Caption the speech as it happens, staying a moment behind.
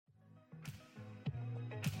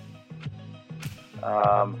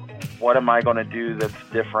What am I going to do that's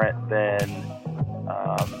different than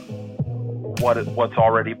what's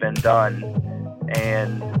already been done?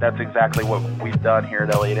 And that's exactly what we've done here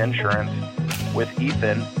at Elliott Insurance. With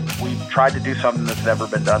Ethan, we've tried to do something that's never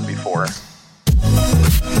been done before.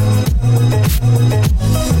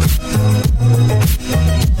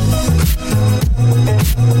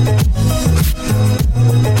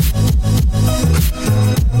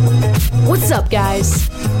 What's up, guys?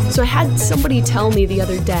 So I had somebody tell me the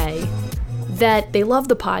other day that they love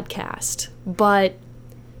the podcast, but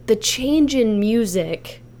the change in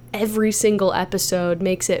music every single episode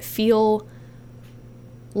makes it feel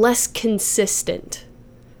less consistent.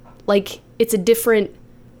 Like it's a different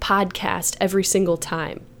podcast every single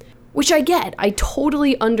time. Which I get. I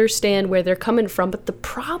totally understand where they're coming from, but the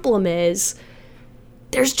problem is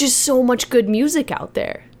there's just so much good music out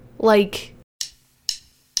there. Like,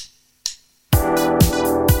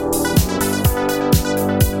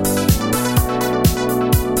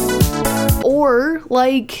 or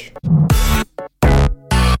like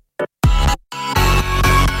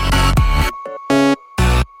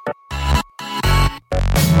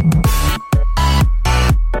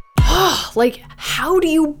like, how do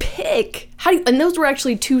you pick? And those were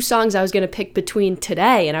actually two songs I was going to pick between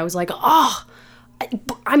today. And I was like, I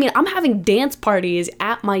mean, I'm having dance parties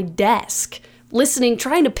at my desk,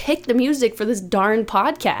 trying to pick the music for this darn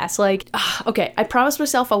podcast. Like, okay, I promised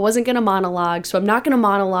myself I wasn't going to monologue, so I'm not going to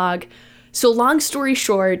monologue. So long story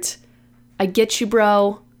short, I get you,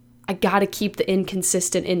 bro. I got to keep the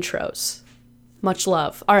inconsistent intros. Much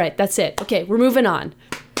love. All right, that's it. Okay, we're moving on.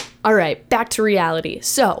 All right, back to reality.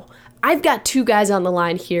 So I've got two guys on the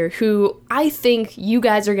line here who I think you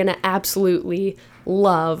guys are going to absolutely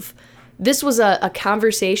love. This was a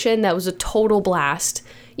conversation that was a total blast.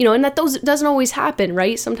 You know, and that doesn't always happen,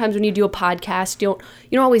 right? Sometimes when you do a podcast, you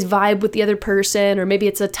don't always vibe with the other person, or maybe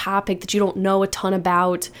it's a topic that you don't know a ton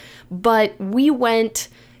about. But we went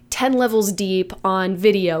 10 levels deep on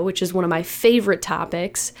video, which is one of my favorite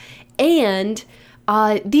topics. And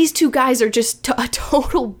these two guys are just a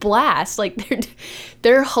total blast. Like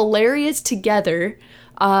they're hilarious together.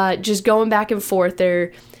 Just going back and forth.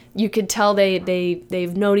 You could tell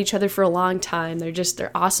they've known each other for a long time.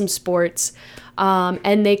 They're awesome sports.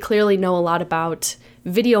 And they clearly know a lot about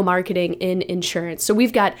video marketing in insurance. So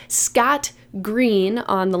we've got Scott Green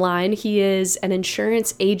on the line. He is an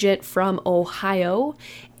insurance agent from Ohio,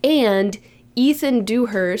 and Ethan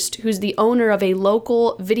Dewhurst, who's the owner of a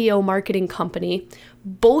local video marketing company.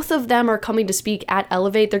 Both of them are coming to speak at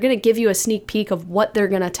Elevate. They're going to give you a sneak peek of what they're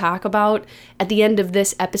going to talk about at the end of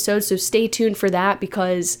this episode. So stay tuned for that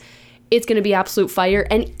because it's going to be absolute fire.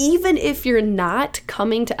 And even if you're not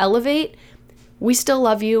coming to Elevate, we still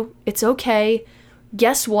love you. It's okay.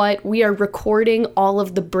 Guess what? We are recording all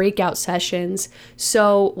of the breakout sessions.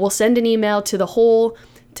 So we'll send an email to the whole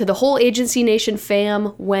Agency Nation fam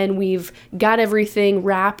when we've got everything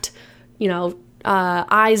wrapped,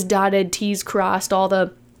 I's dotted, T's crossed, all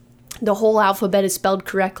the whole alphabet is spelled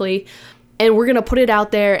correctly. And we're going to put it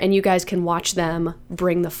out there and you guys can watch them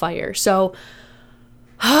bring the fire. So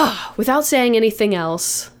without saying anything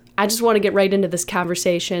else, I just want to get right into this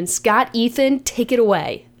conversation. Scott, Ethan, take it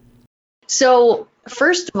away. So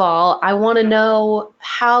first of all, I want to know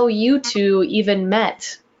how you two even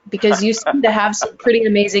met, because you seem to have some pretty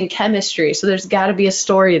amazing chemistry. So there's got to be a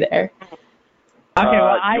story there. Okay,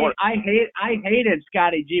 well, I hated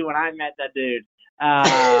Scotty G when I met that dude.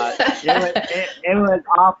 It was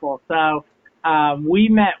awful. So we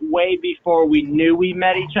met way before we knew we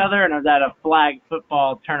met each other, and I was at a flag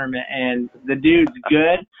football tournament. And the dude's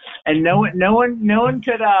good, and no one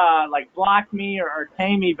could like block me or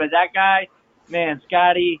tame me. But that guy, man,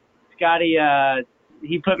 Scotty,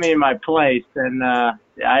 he put me in my place, and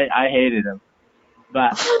I hated him.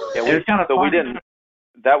 But it was kind of fun. We didn't.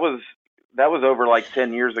 That was over like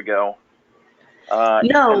 10 years ago.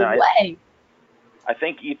 No way. I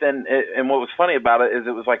think Ethan, and what was funny about it is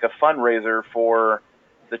it was like a fundraiser for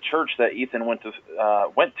the church that Ethan went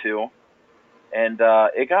to, and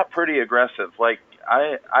it got pretty aggressive. Like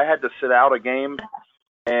I had to sit out a game,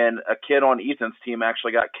 and a kid on Ethan's team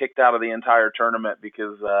actually got kicked out of the entire tournament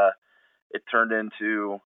because it turned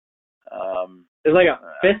into it was like a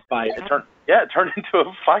fist fight. It turned into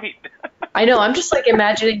a fight. I know. I'm just like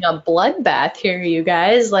imagining a bloodbath here, you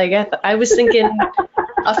guys. Like I was thinking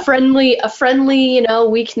a friendly,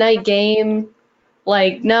 weeknight game.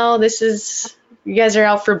 Like, no, you guys are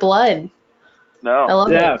out for blood. No. I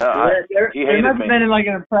love it. There must have been like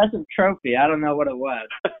an impressive trophy. I don't know what it was.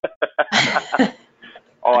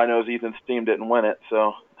 All I know is Ethan's team didn't win it,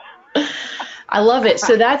 so. I love it.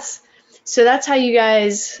 So that's how you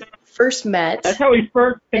guys first met. That's how we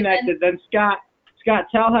first connected. Then Scott,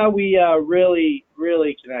 tell how we really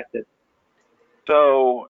connected.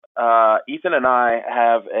 So Ethan and I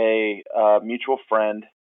have a mutual friend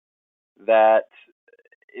that,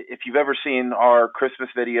 if you've ever seen our Christmas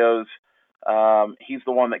videos, he's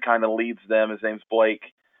the one that kind of leads them. His name's Blake.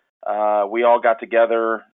 We all got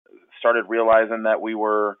together, started realizing that we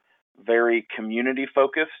were very community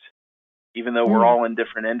focused. Even though we're all in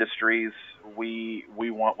different industries, we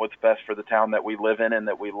want what's best for the town that we live in and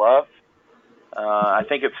that we love. I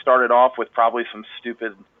think it started off with probably some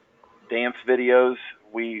stupid dance videos.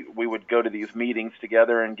 We would go to these meetings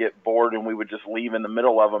together and get bored, and we would just leave in the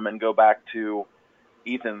middle of them and go back to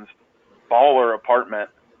Ethan's baller apartment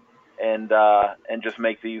and just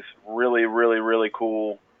make these really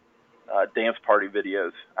cool dance party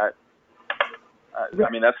videos. I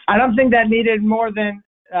mean, that's. I don't think that needed more than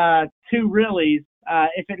 2 reallys,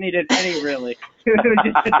 if it needed any really. Just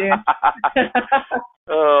a dance.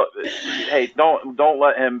 Hey, don't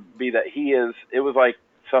let him be that. It was like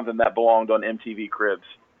something that belonged on MTV Cribs.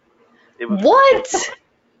 It was what?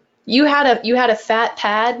 You had a fat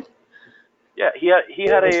pad? Yeah, he had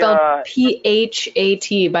it's a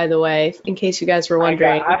PHAT, by the way, in case you guys were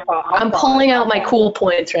wondering. I'm pulling out my cool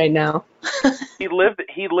points right now. He lived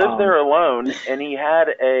there alone, and he had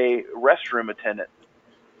a restroom attendant.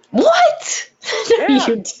 What? Yeah. No,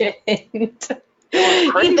 you didn't. It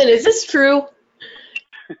was crazy. Ethan, is this true?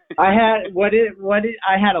 I had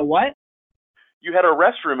I had a what? You had a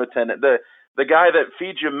restroom attendant, the guy that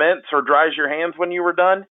feeds you mints or dries your hands when you were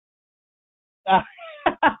done. What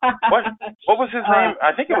was his name?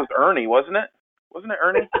 I think it was Ernie, wasn't it? Wasn't it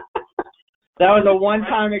Ernie? That was a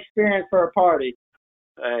one-time experience for a party.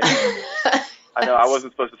 Hey, I know I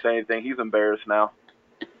wasn't supposed to say anything. He's embarrassed now.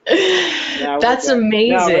 That's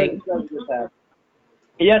amazing.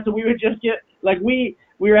 Yeah, so we would just get we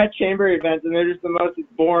were at chamber events, and they're just the most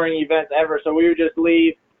boring events ever. So we would just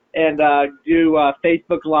leave and do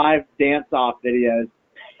Facebook Live dance-off videos.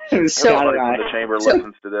 Everybody from the chamber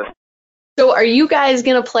listens to this. So are you guys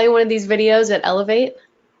going to play one of these videos at Elevate?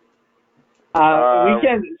 We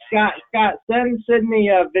can, Scott, send Sydney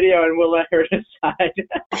a video and we'll let her decide.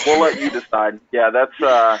 We'll let you decide. Yeah, that's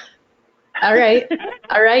All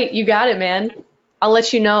right, you got it, man. I'll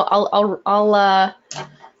let you know.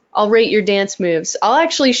 I'll rate your dance moves. I'll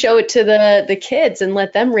actually show it to the kids and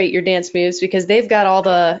let them rate your dance moves, because they've got all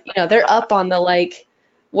the, they're up on the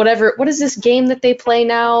whatever. What is this game that they play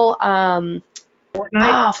now?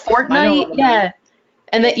 Fortnite. Fortnite. Yeah.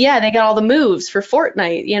 And they got all the moves for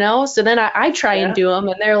Fortnite, So then I try and do them,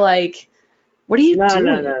 and they're like, "What are you doing?"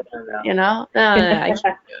 No. No, I can't do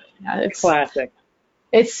it. Yeah, it's classic.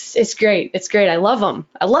 It's great. It's great. I love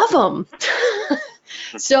them.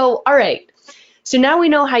 So, all right. So now we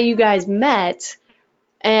know how you guys met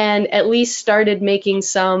and at least started making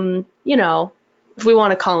some, if we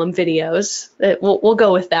want to call them videos, we'll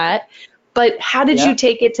go with that. But how did you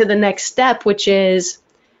take it to the next step, which is,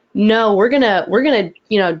 no, we're gonna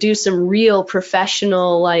do some real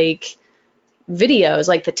professional videos,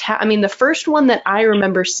 like the first one that I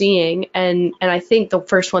remember seeing, and I think the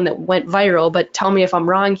first one that went viral, but tell me if I'm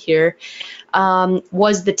wrong here,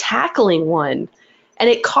 was the tackling one. And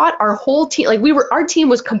it caught our whole team. Our team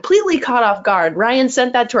was completely caught off guard. Ryan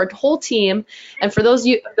sent that to our whole team. And for those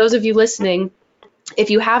of you listening, if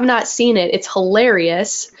you have not seen it, it's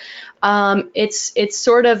hilarious. It's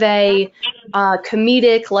sort of a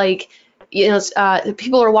comedic,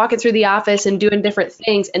 people are walking through the office and doing different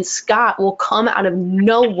things, and Scott will come out of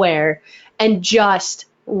nowhere and just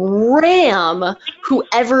ram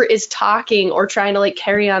whoever is talking or trying to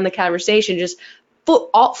carry on the conversation. Just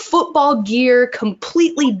football gear,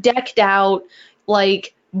 completely decked out,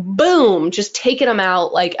 boom, just taking them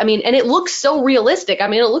out. And it looks so realistic. It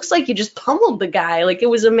looks like you just pummeled the guy. It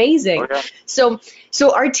was amazing. Okay. So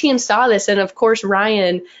our team saw this, and of course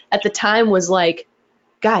Ryan at the time was like,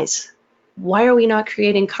 guys, why are we not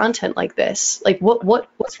creating content like this?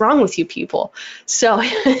 What's wrong with you people? So we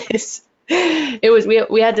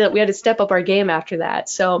had to step up our game after that.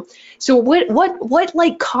 So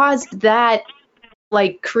what caused that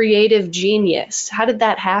creative genius? How did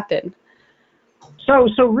that happen?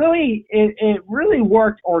 So really, it really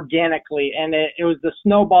worked organically, and it was the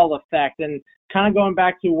snowball effect. And kind of going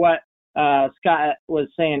back to what Scott was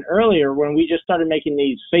saying earlier, when we just started making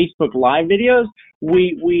these Facebook Live videos,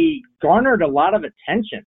 we garnered a lot of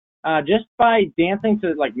attention just by dancing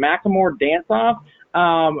to Macklemore Dance Off.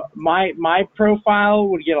 My profile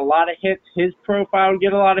would get a lot of hits. His profile would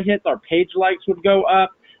get a lot of hits. Our page likes would go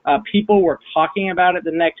up. People were talking about it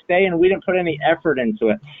the next day, and we didn't put any effort into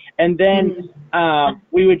it. And then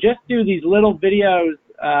we would just do these little videos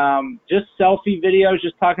just selfie videos,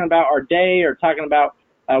 just talking about our day or talking about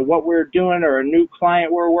what we're doing or a new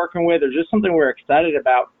client we're working with or just something we're excited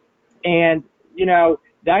about. And,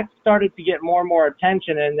 that started to get more and more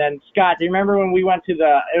attention. And then, Scott, do you remember when we went to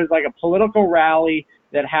it was like a political rally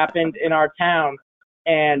that happened in our town,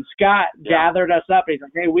 and Scott gathered us up. He's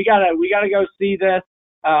like, hey, we gotta go see this.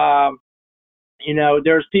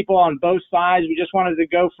 There's people on both sides. We just wanted to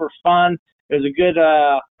go for fun. It was a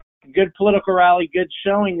good political rally, good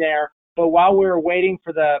showing there. But while we were waiting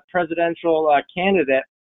for the presidential candidate,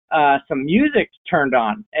 some music turned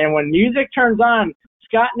on. And when music turns on,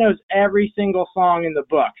 Scott knows every single song in the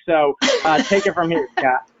book. So take it from here,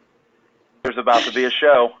 Scott. There's about to be a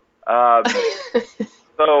show.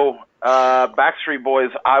 So Backstreet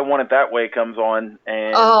Boys, I Want It That Way comes on,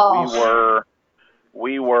 and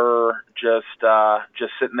we were just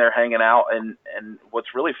sitting there hanging out. And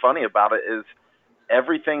what's really funny about it is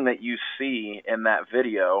everything that you see in that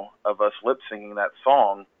video of us lip singing that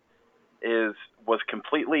song was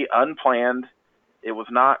completely unplanned. It was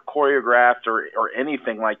not choreographed or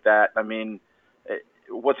anything like that. I mean,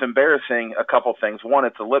 what's embarrassing, a couple things. One,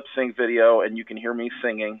 it's a lip sync video, and you can hear me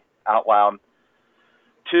singing out loud.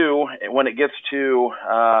 Two, when it gets to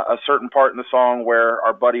a certain part in the song where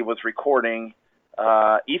our buddy was recording,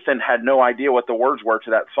 Ethan had no idea what the words were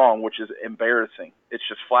to that song, which is embarrassing. It's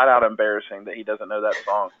just flat out embarrassing that he doesn't know that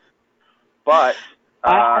song. But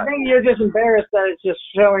I think you're just embarrassed that it's just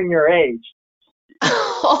showing your age.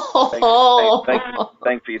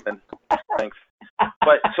 Thanks, Ethan. Thanks.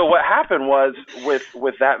 But so what happened was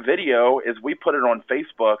with that video is we put it on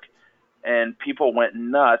Facebook, and people went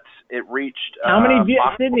nuts. It reached how many views,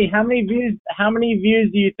 Sydney? How many views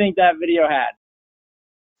do you think that video had?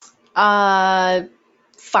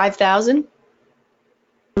 5,000.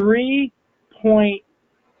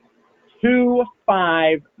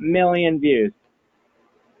 3.25 million views.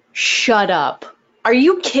 Shut up. Are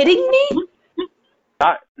you kidding me?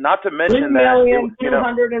 Not to mention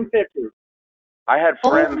 3,250,000. I had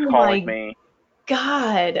friends calling me.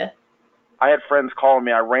 God. I had friends calling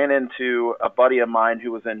me. I ran into a buddy of mine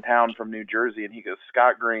who was in town from New Jersey, and he goes,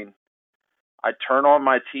 Scott Green, I turn on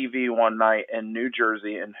my TV one night in New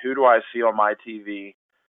Jersey, and who do I see on my TV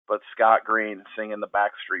but Scott Green singing the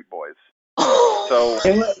Backstreet Boys? So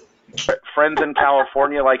friends in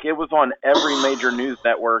California, like it was on every major news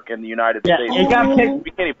network in the United States. It got picked. We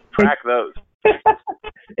can't even track those.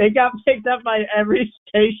 It got picked up by every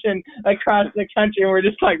station across the country, and we're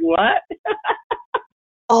just like, what?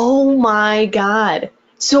 Oh my God.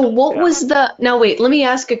 So what was now wait, let me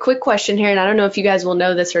ask a quick question here, and I don't know if you guys will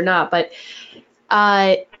know this or not, but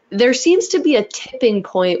there seems to be a tipping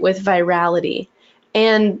point with virality,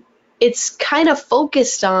 and it's kind of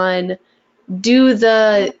focused on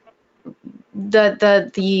the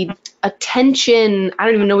attention, I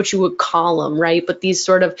don't even know what you would call them, right? But these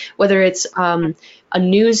sort of, whether it's a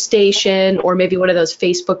news station or maybe one of those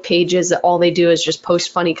Facebook pages that all they do is just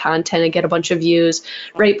post funny content and get a bunch of views,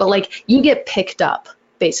 right? But like you get picked up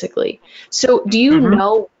basically. So do you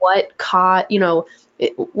know what caught,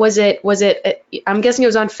 was it, I'm guessing it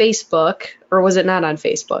was on Facebook, or was it not on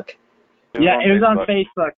Facebook? Yeah, it was on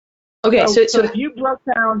Facebook. Okay, so if you broke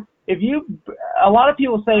down, a lot of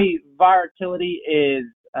people say volatility is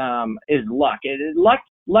luck.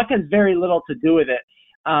 Luck has very little to do with it.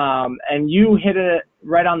 And you hit it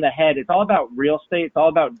right on the head. It's all about real estate. It's all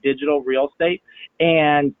about digital real estate.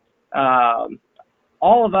 And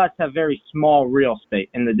all of us have very small real estate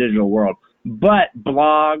in the digital world. But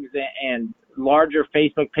blogs and larger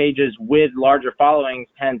Facebook pages with larger followings,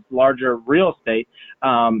 hence larger real estate,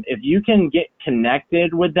 if you can get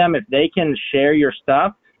connected with them, if they can share your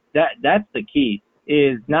stuff, that's the key,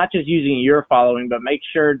 is not just using your following, but make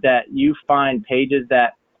sure that you find pages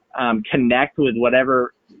that connect with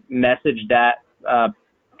whatever message that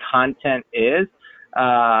content is.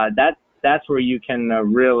 That's where you can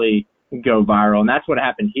really go viral. And that's what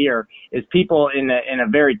happened here, is people in a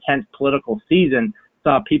very tense political season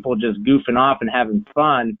saw people just goofing off and having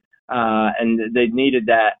fun, and they needed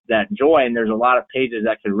that joy. And there's a lot of pages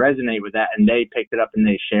that could resonate with that, and they picked it up and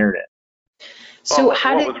they shared it. So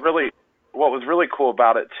what was really cool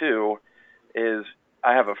about it too is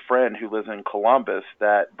I have a friend who lives in Columbus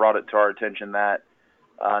that brought it to our attention that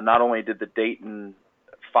not only did the Dayton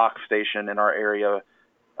Fox station in our area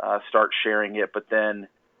start sharing it, but then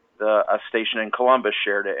a station in Columbus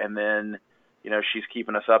shared it, and then she's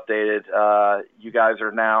keeping us updated. You guys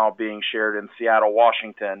are now being shared in Seattle,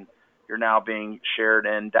 Washington. You're now being shared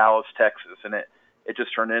in Dallas, Texas, and it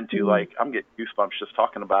just turned into like, I'm getting goosebumps just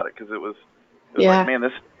talking about it, because it was like, man,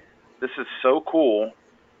 this is so cool.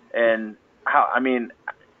 And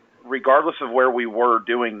regardless of where we were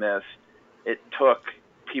doing this, it took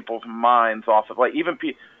people's minds off of, like, even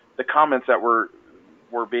the comments that were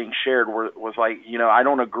being shared was like, you know, I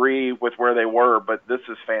don't agree with where they were, but this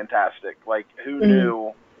is fantastic. Like, who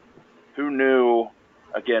knew,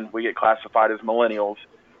 again, we get classified as millennials,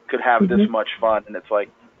 could have this much fun. And it's like,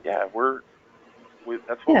 yeah,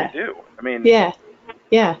 that's what we do. I mean, yeah.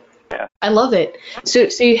 I love it. So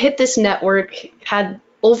you hit this network, had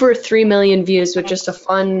over 3 million views with just a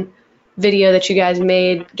fun video that you guys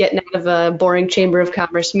made, getting out of a boring Chamber of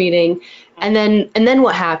Commerce meeting. And then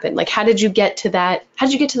what happened? Like, how did you get to that? How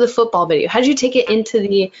did you get to the football video? How did you take it into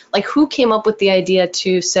the, like, who came up with the idea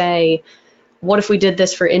to say, what if we did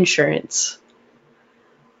this for insurance?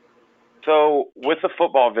 So with the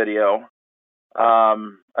football video,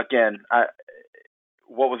 again,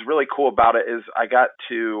 what was really cool about it is I got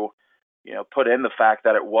to, you know, put in the fact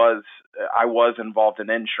that I was involved in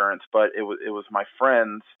insurance, but it was my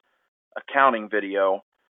friend's accounting video.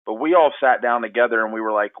 But we all sat down together and we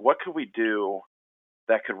were like, what could we do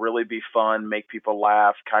that could really be fun, make people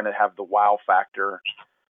laugh, kind of have the wow factor?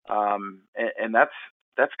 And that's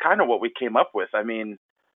kind of what we came up with. I mean,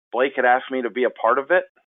 Blake had asked me to be a part of it.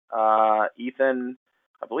 I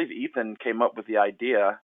believe Ethan came up with the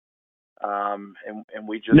idea. And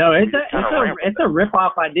we just it's a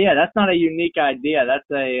rip-off idea. That's not a unique idea. That's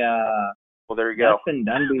well, there you go.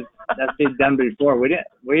 That's been done before. We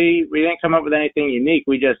didn't come up with anything unique.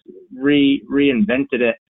 We just reinvented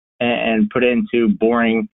it and put it into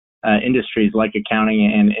boring industries like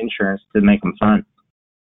accounting and insurance to make them fun.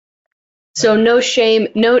 So no shame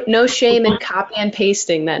in copy and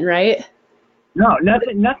pasting then, right? No,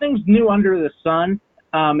 nothing's new under the sun.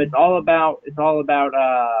 It's all about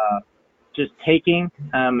just taking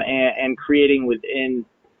and creating within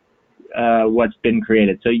what's been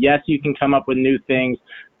created. So yes, you can come up with new things,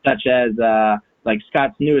 such as like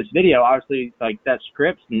Scott's newest video. Obviously, like, that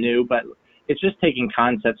script's new, but it's just taking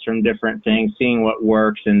concepts from different things, seeing what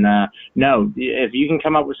works. And no, if you can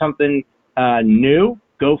come up with something new,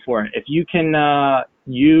 go for it. If you can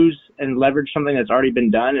use and leverage something that's already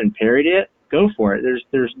been done and parody it, go for it.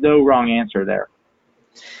 There's no wrong answer there.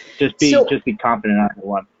 Just be confident on the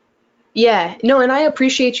one. Yeah, no, and I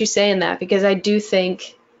appreciate you saying that, because I do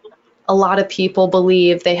think a lot of people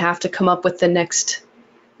believe they have to come up with the next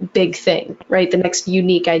big thing, right? The next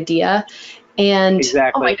unique idea. And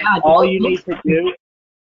exactly. Oh my God, all you need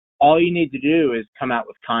to do is come out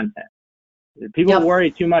with content. People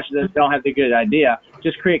worry too much that they don't have the good idea.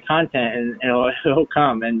 Just create content and it'll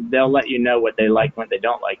come, and they'll let you know what they like, what they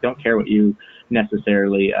don't like. Don't care what you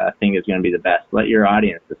necessarily think is going to be the best. Let your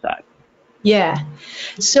audience decide. Yeah.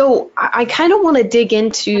 So I kind of want to dig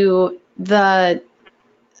into the,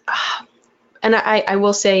 and I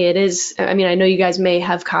will say it is, I mean, I know you guys may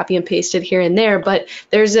have copy and pasted here and there, but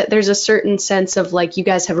there's a certain sense of, like, you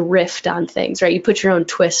guys have riffed on things, right? You put your own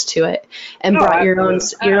twist to it and brought your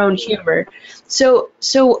own humor. So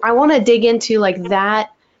I want to dig into, like, that,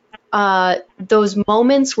 those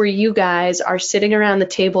moments where you guys are sitting around the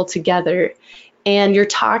table together and you're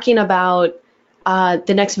talking about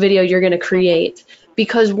the next video you're going to create.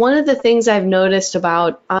 Because one of the things I've noticed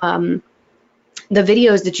about the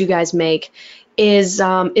videos that you guys make is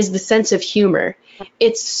the sense of humor.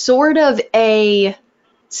 It's sort of a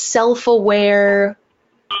self-aware,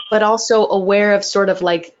 but also aware of sort of,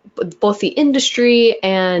 like, both the industry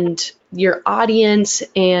and your audience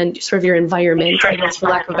and sort of your environment, I guess, for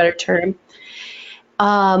lack of a better term.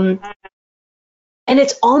 And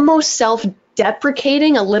it's almost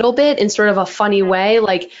self-deprecating a little bit in sort of a funny way.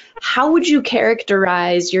 Like, how would you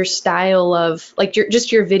characterize your style of, like,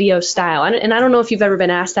 your video style? And I don't know if you've ever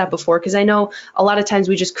been asked that before, because I know a lot of times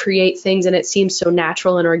we just create things and it seems so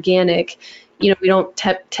natural and organic. You know, we don't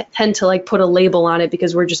tend to, like, put a label on it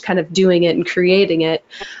because we're just kind of doing it and creating it.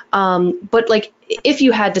 But, like, if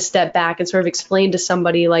you had to step back and sort of explain to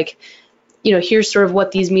somebody, like, you know, here's sort of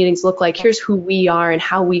what these meetings look like, here's who we are and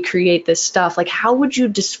how we create this stuff, like, how would you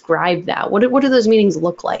describe that? What do those meetings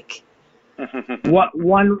look like?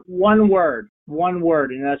 One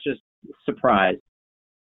word, and that's just surprise.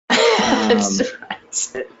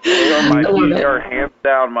 Surprise. They are hands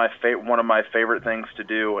down one of my favorite things to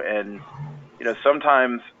do. And, you know,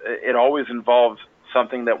 sometimes it always involves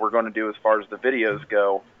something that we're going to do as far as the videos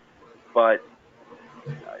go. But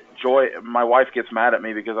Joy, my wife, gets mad at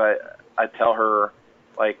me because I tell her,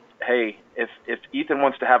 like, hey, if Ethan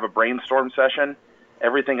wants to have a brainstorm session,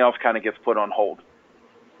 everything else kind of gets put on hold.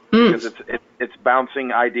 Because it's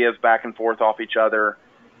bouncing ideas back and forth off each other.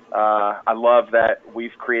 I love that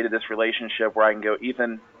we've created this relationship where I can go,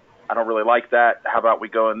 Ethan, I don't really like that. How about we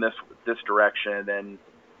go in this direction? And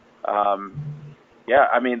Yeah,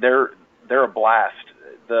 I mean they're a blast.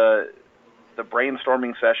 The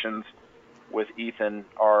brainstorming sessions with Ethan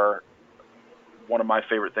are one of my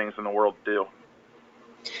favorite things in the world to do.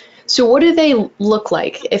 So what do they look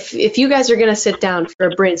like if you guys are going to sit down for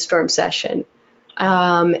a brainstorm session?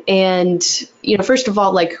 And first of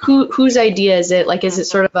all, like whose idea is it? Like, is it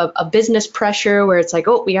sort of a business pressure where it's like,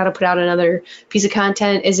 oh, we got to put out another piece of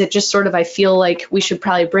content? Is it just sort of, I feel like we should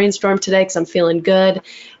probably brainstorm today because I'm feeling good?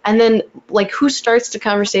 And then, like, who starts the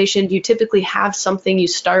conversation? Do you typically have something you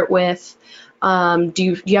start with? Do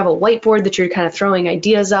you have a whiteboard that you're kind of throwing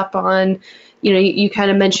ideas up on? You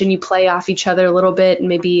kind of mentioned you play off each other a little bit and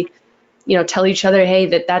maybe tell each other,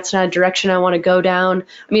 hey, that's not a direction I want to go down.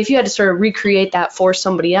 I mean, if you had to sort of recreate that for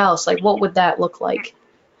somebody else, like, what would that look like?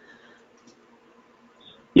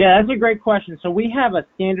 Yeah, that's a great question. So we have a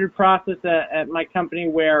standard process at my company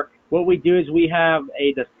where what we do is we have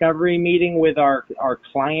a discovery meeting with our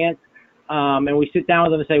clients, and we sit down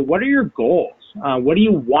with them and say, what are your goals? What do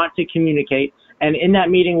you want to communicate? And in that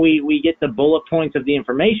meeting, we get the bullet points of the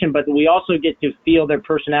information, but we also get to feel their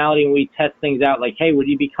personality, and we test things out like, hey, would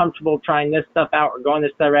you be comfortable trying this stuff out or going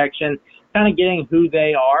this direction, kind of getting who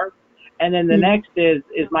they are. And then the next is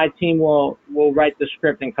my team will write the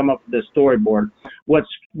script and come up with the storyboard. What's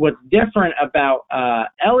different about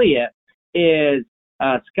Elliot is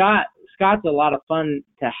Scott's a lot of fun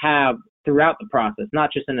to have throughout the process,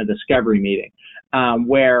 not just in a discovery meeting,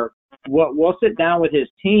 where we'll sit down with his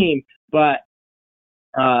team, but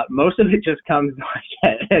most of it just comes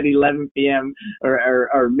like at 11 p.m.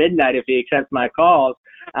 or midnight if he accepts my calls,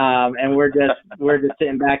 and we're just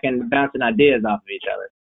sitting back and bouncing ideas off of each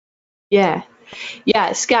other.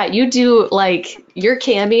 Yeah, Scott, you do, like, your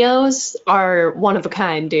cameos are one of a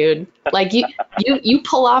kind, dude. Like, you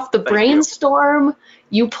pull off the brainstorm,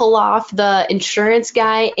 you pull off the insurance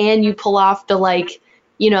guy, and you pull off the, like,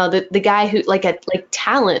 the guy who like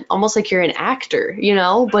talent, almost like you're an actor,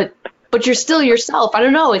 but you're still yourself. I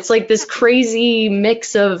don't know. It's like this crazy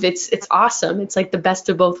mix of it's awesome. It's like the best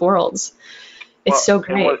of both worlds. It's so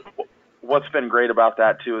great. What's been great about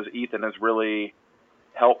that too is Ethan has really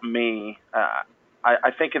helped me.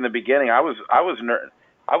 I think in the beginning I was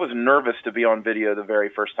nervous to be on video the very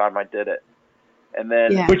first time I did it, and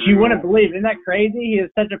then which you wouldn't believe. Isn't that crazy? He has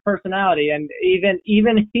such a personality, and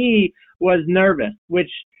even he was nervous,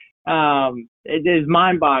 which it is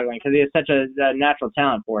mind-boggling because he has such a natural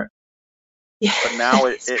talent for it. Yeah. But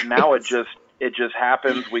now it just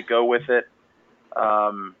happens. We go with it.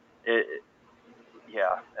 I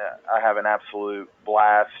have an absolute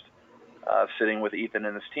blast sitting with Ethan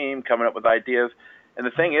and his team, coming up with ideas. And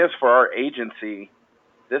the thing is, for our agency,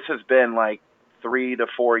 this has been like 3 to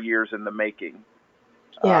 4 years in the making.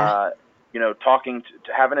 Yeah. Talking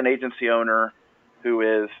to having an agency owner who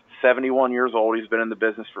is 71 years old. He's been in the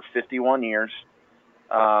business for 51 years.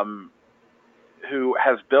 Who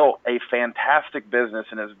has built a fantastic business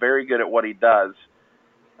and is very good at what he does.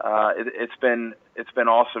 It's been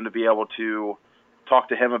awesome to be able to talk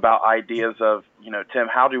to him about ideas of, Tim,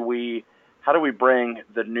 how do we bring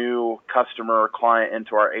the new customer or client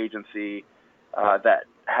into our agency that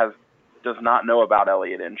does not know about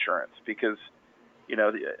Elliott Insurance? Because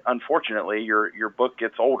unfortunately your book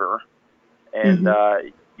gets older, and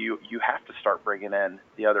you have to start bringing in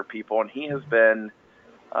the other people, and he has been.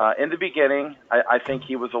 In the beginning, I think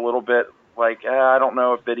he was a little bit like, I don't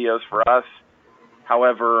know if video's for us.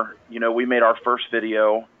 However, we made our first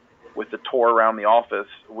video with the tour around the office.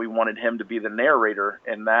 We wanted him to be the narrator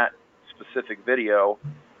in that specific video.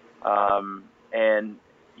 And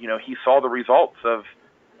he saw the results of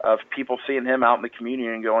people seeing him out in the community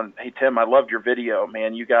and going, hey, Tim, I loved your video,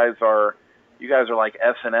 man. You guys are like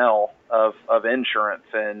SNL of insurance.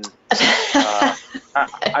 And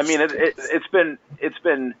I mean, it's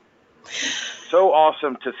been so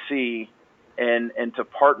awesome to see and to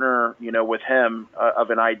partner, with him of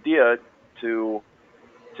an idea to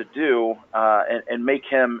do and make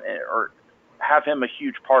him or have him a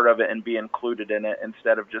huge part of it and be included in it,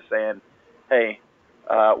 instead of just saying, hey,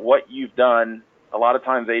 what you've done. A lot of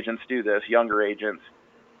times agents do this, younger agents.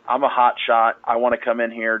 I'm a hot shot. I want to come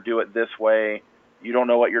in here, do it this way. You don't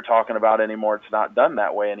know what you're talking about anymore. It's not done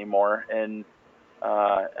that way anymore. And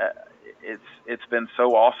it's been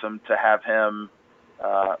so awesome to have him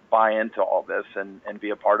buy into all this and be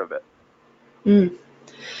a part of it.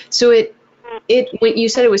 So when you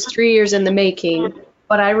said it was 3 years in the making,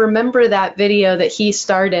 but I remember that video that he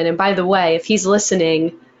starred in. And by the way, if he's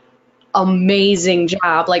listening, amazing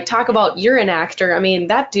job. Like, talk about, you're an actor. I mean,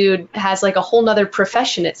 that dude has like a whole nother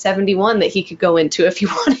profession at 71 that he could go into if he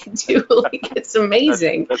wanted to. Like, it's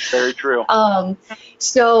amazing. That's very true.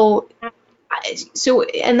 So So,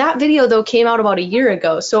 and that video though came out about a year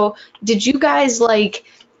ago. So did you guys like,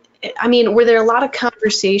 I mean, were there a lot of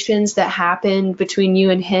conversations that happened between you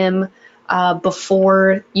and him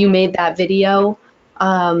before you made that video?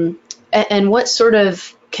 And what sort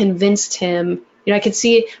of convinced him? You know, I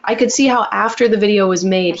could see how after the video was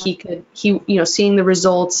made, seeing the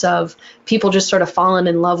results of people just sort of falling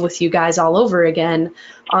in love with you guys all over again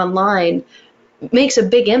online makes a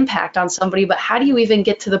big impact on somebody. But how do you even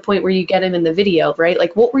get to the point where you get him in the video, right?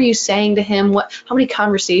 Like, what were you saying to him? How many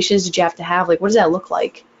conversations did you have to have? Like, what does that look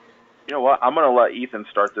like? You know what? I'm going to let Ethan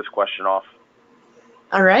start this question off.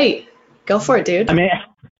 All right. Go for it, dude. I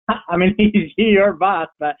mean, he's your boss,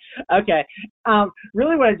 but okay.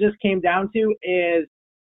 Really what it just came down to is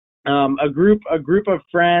a group of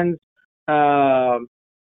friends and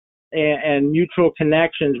mutual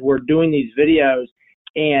connections were doing these videos,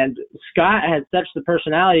 and Scott had such the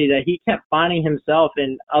personality that he kept finding himself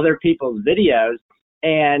in other people's videos,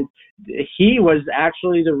 and he was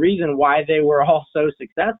actually the reason why they were all so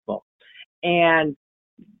successful. And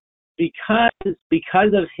because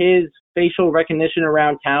of his facial recognition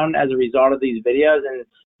around town as a result of these videos and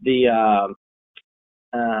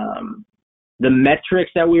the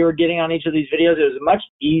metrics that we were getting on each of these videos, it was a much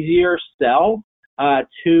easier sell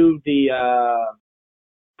to the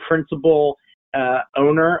principal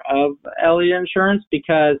owner of Elliott Insurance,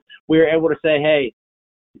 because we were able to say, hey,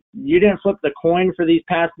 you didn't flip the coin for these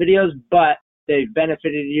past videos, but they've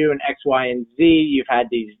benefited you in X, Y, and Z. You've had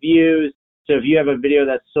these views. So if you have a video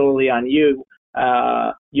that's solely on you,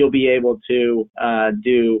 you'll be able to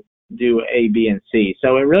do A, B, and C.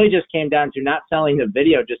 So it really just came down to not selling the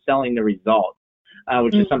video, just selling the results,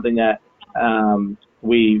 which is something that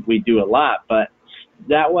we do a lot. But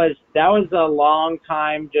that was a long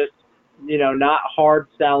time, just, you know, not hard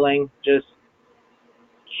selling, just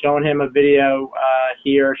showing him a video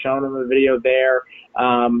here, showing him a video there.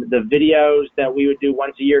 The videos that we would do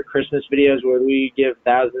once a year, Christmas videos, where we give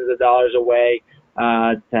thousands of dollars away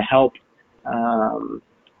to help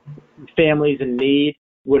families in need,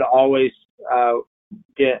 would always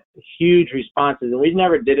get huge responses. And we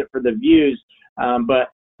never did it for the views,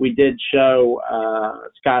 but we did show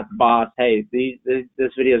Scott's boss, hey,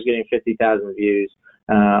 this video is getting 50,000 views,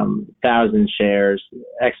 1,000 shares,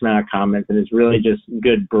 X amount of comments, and it's really just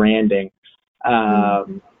good branding.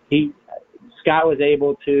 Scott was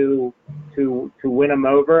able to win him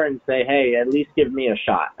over and say, hey, at least give me a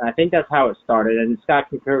shot. And I think that's how it started. And Scott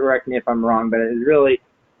can correct me if I'm wrong, but it's really,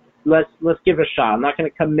 let's give it a shot. I'm not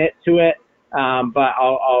going to commit to it, but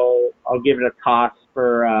I'll give it a toss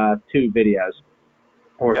for 2 videos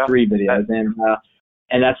or 3 videos.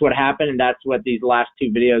 And that's what happened. And that's what these last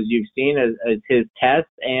 2 videos you've seen is his test.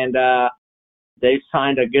 And they've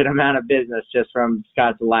signed a good amount of business just from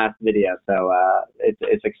Scott's last video. So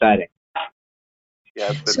it's exciting.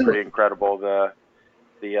 Yeah, it's been pretty incredible,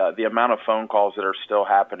 the amount of phone calls that are still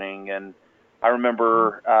happening. And I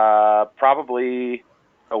remember probably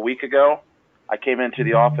a week ago, I came into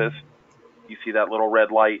the office. You see that little red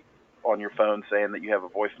light on your phone saying that you have a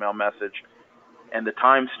voicemail message, and the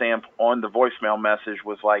timestamp on the voicemail message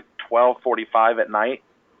was like 12:45 at night,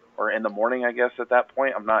 or in the morning, I guess, at that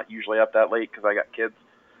point. I'm not usually up that late because I got kids.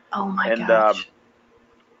 Oh my gosh.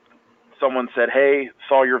 Someone said, hey,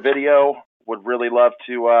 saw your video, would really love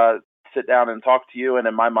to sit down and talk to you. And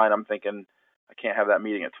in my mind, I'm thinking, I can't have that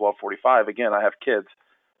meeting at 12:45. Again, I have kids.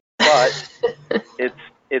 But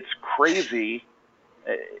it's crazy.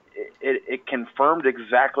 It confirmed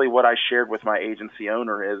exactly what I shared with my agency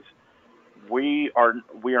owner, is we are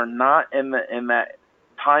not in that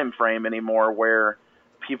time frame anymore where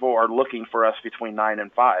people are looking for us between 9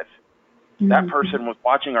 and 5. That person was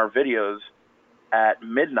watching our videos at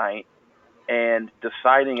midnight and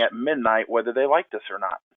deciding at midnight whether they liked us or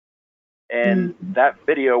not. And that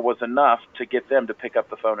video was enough to get them to pick up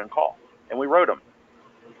the phone and call. And we wrote them.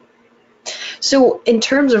 So in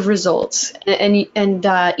terms of results, and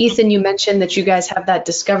Ethan, you mentioned that you guys have that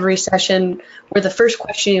discovery session where the first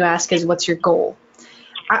question you ask is, what's your goal?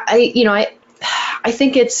 I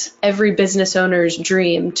think it's every business owner's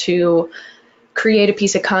dream to create a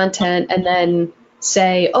piece of content and then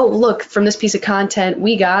say, oh, look, from this piece of content,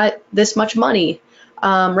 we got this much money,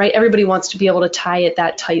 right? Everybody wants to be able to tie it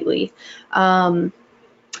that tightly.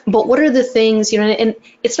 But what are the things, and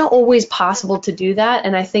it's not always possible to do that.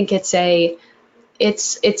 And I think it's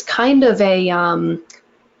kind of a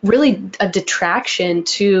really a detraction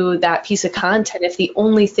to that piece of content if the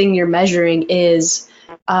only thing you're measuring is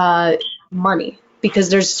money, because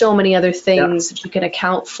there's so many other things that you can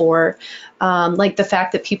account for, like the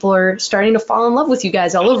fact that people are starting to fall in love with you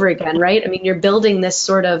guys all over again, right? I mean, you're building this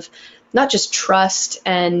sort of not just trust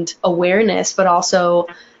and awareness, but also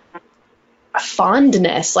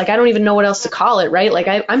fondness. Like, I don't even know what else to call it, right?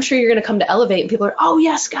 Like, I'm sure you're going to come to Elevate and people are, oh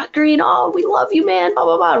yeah, Scott Green, oh, we love you, man, blah,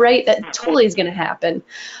 blah, blah, right? That totally is going to happen.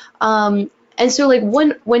 And so like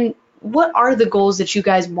what are the goals that you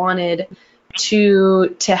guys wanted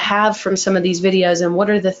to have from some of these videos, and what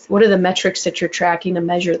are the metrics that you're tracking to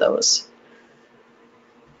measure those?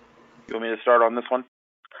 You want me to start on this one?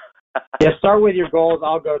 Yeah, start with your goals.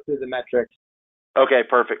 I'll go through the metrics. Okay,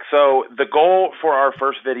 perfect. So the goal for our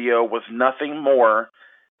first video was nothing more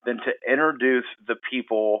than to introduce the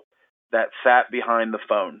people that sat behind the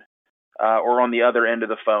phone or on the other end of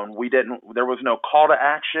the phone. There was no call to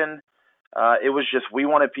action. It was just, we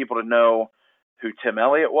wanted people to know who Tim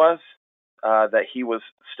Elliott was, that he was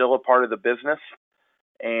still a part of the business,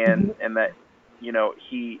 and that, you know,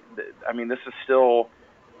 this is still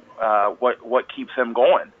what keeps him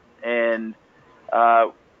going. And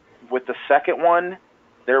with the second one,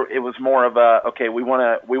 it was more of a, okay, we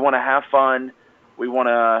want to have fun, we want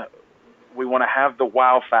to have the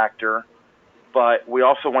wow factor, but we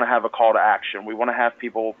also want to have a call to action. We want to have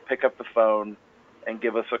people pick up the phone and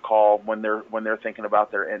give us a call when they're thinking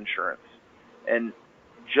about their insurance. And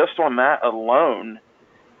just on that alone,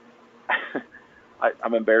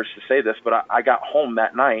 I'm embarrassed to say this, but I got home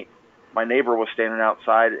that night. My neighbor was standing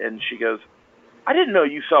outside, and she goes, "I didn't know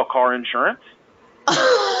you sell car insurance."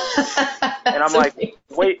 And I'm like,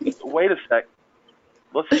 wait a sec.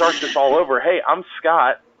 Let's start this all over. Hey, I'm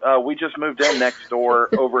Scott. We just moved in next door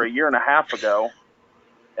over a year and a half ago,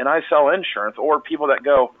 and I sell insurance. Or people that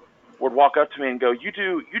would walk up to me and go, you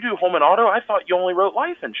do home and auto? I thought you only wrote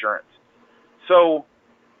life insurance. So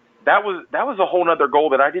that was a whole nother goal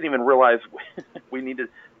that I didn't even realize we needed.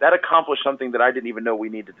 That accomplished something that I didn't even know we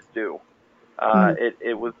needed to do.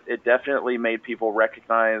 It definitely made people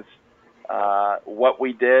recognize what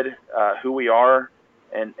we did, who we are,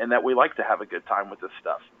 and that we like to have a good time with this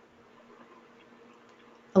stuff.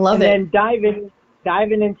 I love it. And then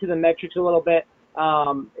diving into the metrics a little bit.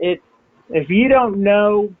 If you don't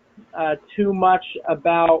know too much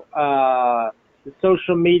about the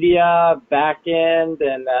social media back end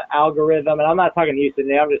and the algorithm, and I'm not talking to you,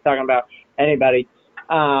 Sydney, I'm just talking about anybody.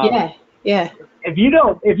 Yeah. If you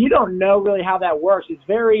don't know really how that works, it's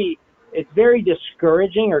very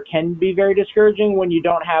discouraging, or can be very discouraging, when you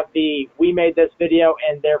don't have we made this video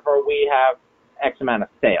and therefore we have X amount of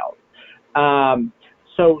sales.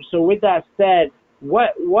 So with that said,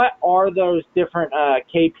 what are those different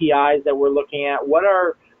KPIs that we're looking at? What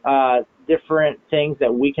are different things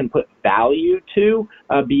that we can put value to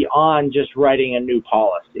beyond just writing a new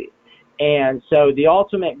policy? And so the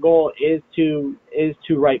ultimate goal is to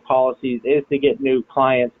write policies, is to get new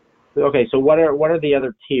clients. Okay, so what are the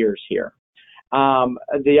other tiers here?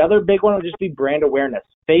 The other big one would just be brand awareness.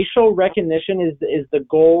 Facial recognition is the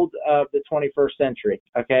gold of the 21st century.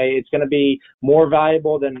 Okay, it's going to be more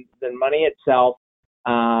valuable than money itself.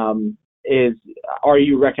 Are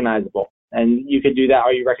you recognizable? And you could do that.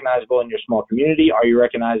 Are you recognizable in your small community? Are you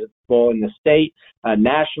recognizable in the state,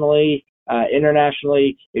 nationally,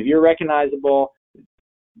 internationally? If you're recognizable,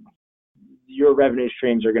 your revenue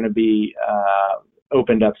streams are going to be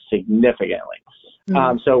opened up significantly.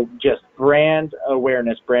 So just brand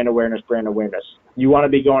awareness. You want to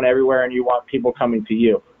be going everywhere, and you want people coming to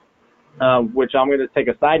you, which I'm going to take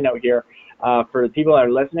a side note here. For the people that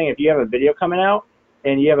are listening, if you have a video coming out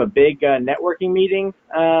and you have a big networking meeting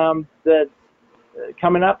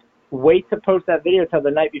coming up, wait to post that video till the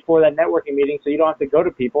night before that networking meeting, so you don't have to go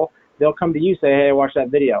to people. They'll come to you, say, hey, watch that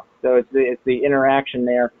video. So it's the interaction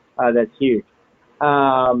there that's huge.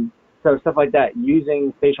 So stuff like that,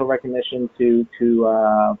 using facial recognition to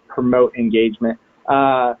promote engagement.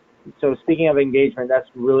 So speaking of engagement, that's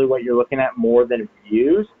really what you're looking at more than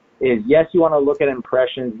views. Is yes, you want to look at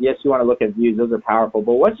impressions. Yes, you want to look at views. Those are powerful.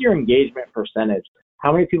 But what's your engagement percentage?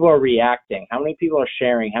 How many people are reacting? How many people are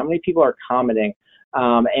sharing? How many people are commenting?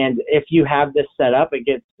 And if you have this set up, it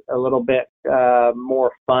gets a little bit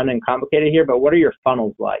more fun and complicated here. But what are your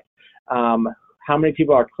funnels like? How many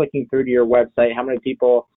people are clicking through to your website? How many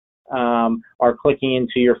people are clicking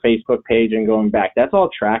into your Facebook page and going back? That's all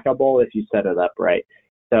trackable if you set it up right.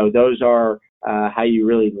 So those are how you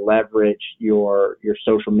really leverage your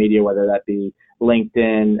social media, whether that be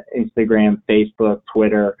LinkedIn, Instagram, Facebook,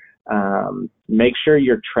 Twitter. Make sure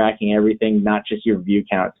you're tracking everything, not just your view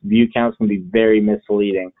counts. View counts can be very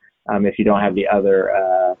misleading if you don't have the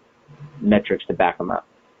other metrics to back them up.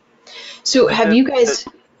 So have you guys...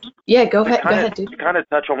 Yeah, go ahead, dude. To kind of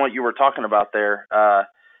touch on what you were talking about there,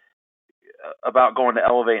 about going to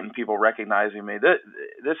Elevate and people recognizing me.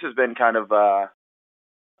 This has been kind of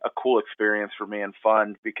a cool experience for me and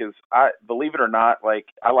fun, because believe it or not, like,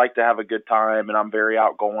 I like to have a good time and I'm very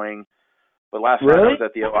outgoing. But last night I was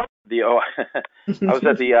at I was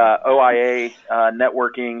at the OIA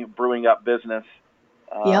networking, brewing up business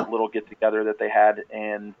little get together that they had,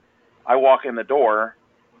 and I walk in the door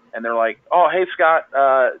and they're like, "Oh, hey Scott,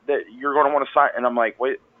 that you're going to want to sign," and I'm like,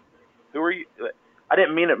 "Wait, who are you?" I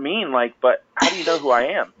didn't mean it like, but how do you know who I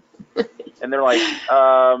am? And they're like,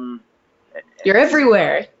 "You're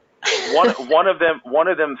everywhere." one of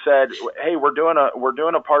them said, "Hey, we're doing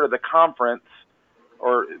a part of the conference,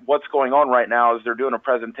 or what's going on right now is they're doing a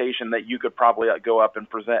presentation that you could probably go up and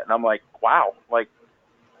present." And I'm like, "Wow, like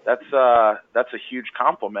that's a huge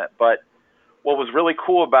compliment." But what was really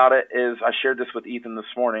cool about it is, I shared this with Ethan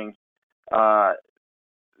this morning.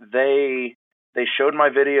 They showed my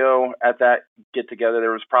video at that get together.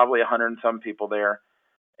 There was probably 100 and some people there,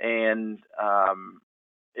 and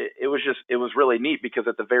it was really neat, because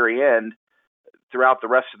at the very end, throughout the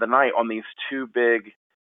rest of the night, on these two big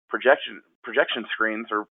projection screens,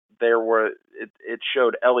 it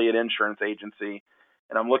showed Elliott Insurance Agency,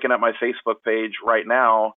 and I'm looking at my Facebook page right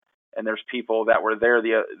now, and there's people that were there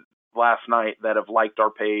the last night that have liked our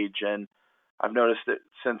page, and I've noticed that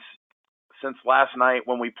since last night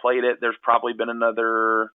when we played it, there's probably been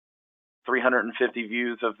another 350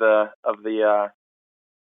 views of the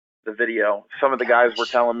video. Some of the guys were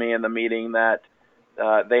telling me in the meeting that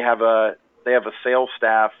they have a sales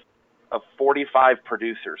staff of 45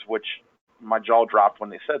 producers, which my jaw dropped when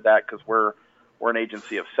they said that, because we're an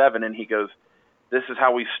agency of 7, and he goes, "This is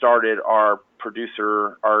how we started our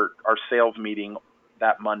sales meeting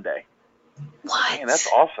that Monday." What? Man, that's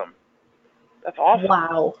awesome. That's awesome.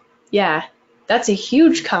 Wow. Yeah, that's a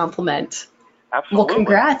huge compliment. Absolutely. Well,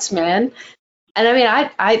 congrats, man. And I mean,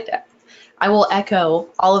 I will echo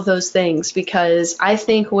all of those things, because I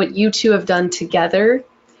think what you two have done together,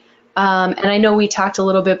 and I know we talked a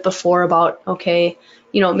little bit before about, okay,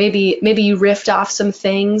 maybe you riffed off some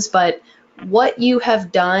things, but what you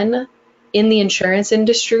have done in the insurance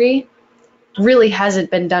industry really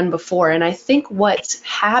hasn't been done before. And I think what's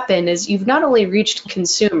happened is you've not only reached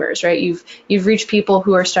consumers, right? You've reached people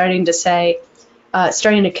who are starting to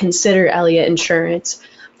consider Elliott Insurance,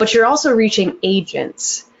 but you're also reaching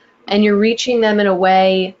agents, and you're reaching them in a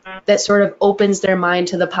way that sort of opens their mind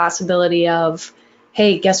to the possibility of,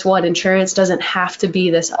 hey, guess what? Insurance doesn't have to be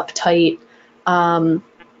this uptight,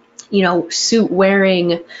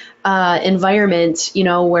 suit-wearing environment,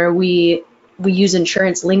 where we use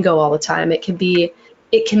insurance lingo all the time. It can be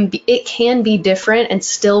different and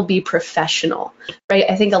still be professional, right?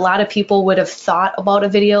 I think a lot of people would have thought about a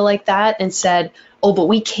video like that and said, "Oh, but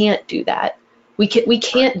we can't do that. We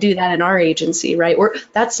can't do that in our agency, right?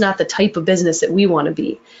 That's not the type of business that we want to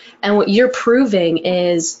be." And what you're proving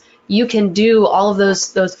is you can do all of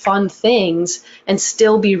those fun things and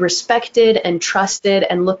still be respected and trusted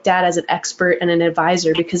and looked at as an expert and an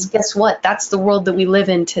advisor, because guess what? That's the world that we live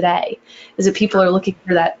in today, is that people are looking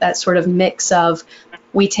for that sort of mix of,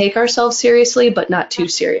 we take ourselves seriously, but not too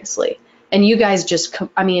seriously. And you guys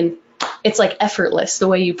it's like effortless the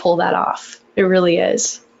way you pull that off. It really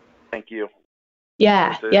is. Thank you.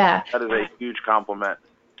 Yeah. That is a huge compliment.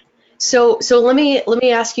 So let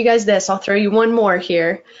me ask you guys this. I'll throw you one more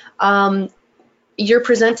here. You're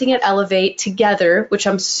presenting at Elevate together, which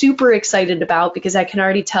I'm super excited about, because I can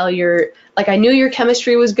already tell I knew your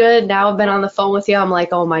chemistry was good. Now I've been on the phone with you. I'm like,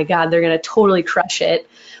 oh my God, they're going to totally crush it.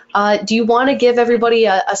 Do you want to give everybody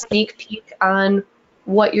a sneak peek on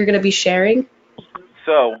what you're going to be sharing?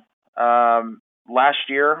 So, last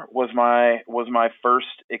year was my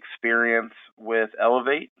first experience with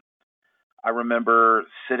Elevate. I remember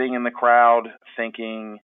sitting in the crowd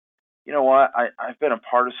thinking, you know what, I've been a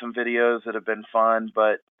part of some videos that have been fun,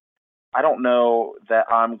 but I don't know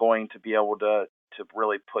that I'm going to be able to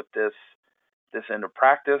really put this into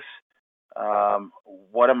practice.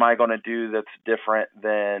 What am I going to do that's different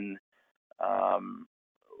than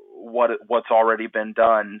what's already been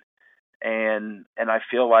done? And I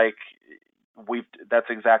feel like that's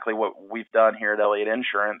exactly what we've done here at Elliott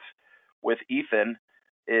Insurance with Ethan.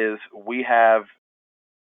 Is we have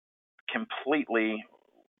completely,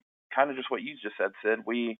 kind of just what you just said, Sid.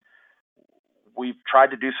 We've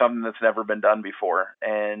tried to do something that's never been done before,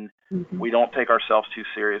 and we don't take ourselves too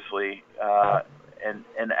seriously. And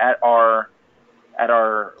at our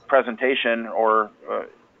presentation, or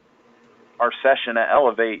our session at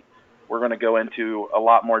Elevate, we're going to go into a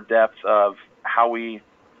lot more depth of a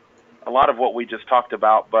lot of what we just talked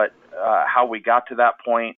about, but how we got to that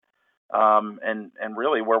point. And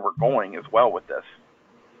really where we're going as well with this.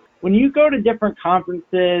 When you go to different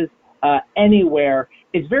conferences anywhere,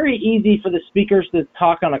 it's very easy for the speakers to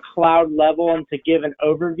talk on a cloud level and to give an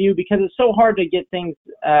overview because it's so hard to get things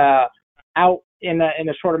out in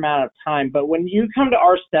a short amount of time. But when you come to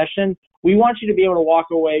our session, we want you to be able to walk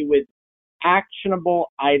away with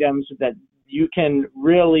actionable items that you can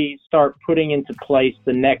really start putting into place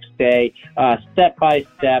the next day, step by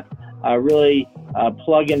step, really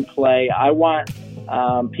plug and play. I want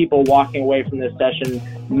people walking away from this session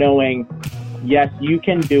knowing, yes, you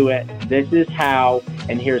can do it. This is how,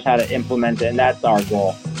 and here's how to implement it. And that's our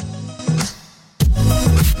goal.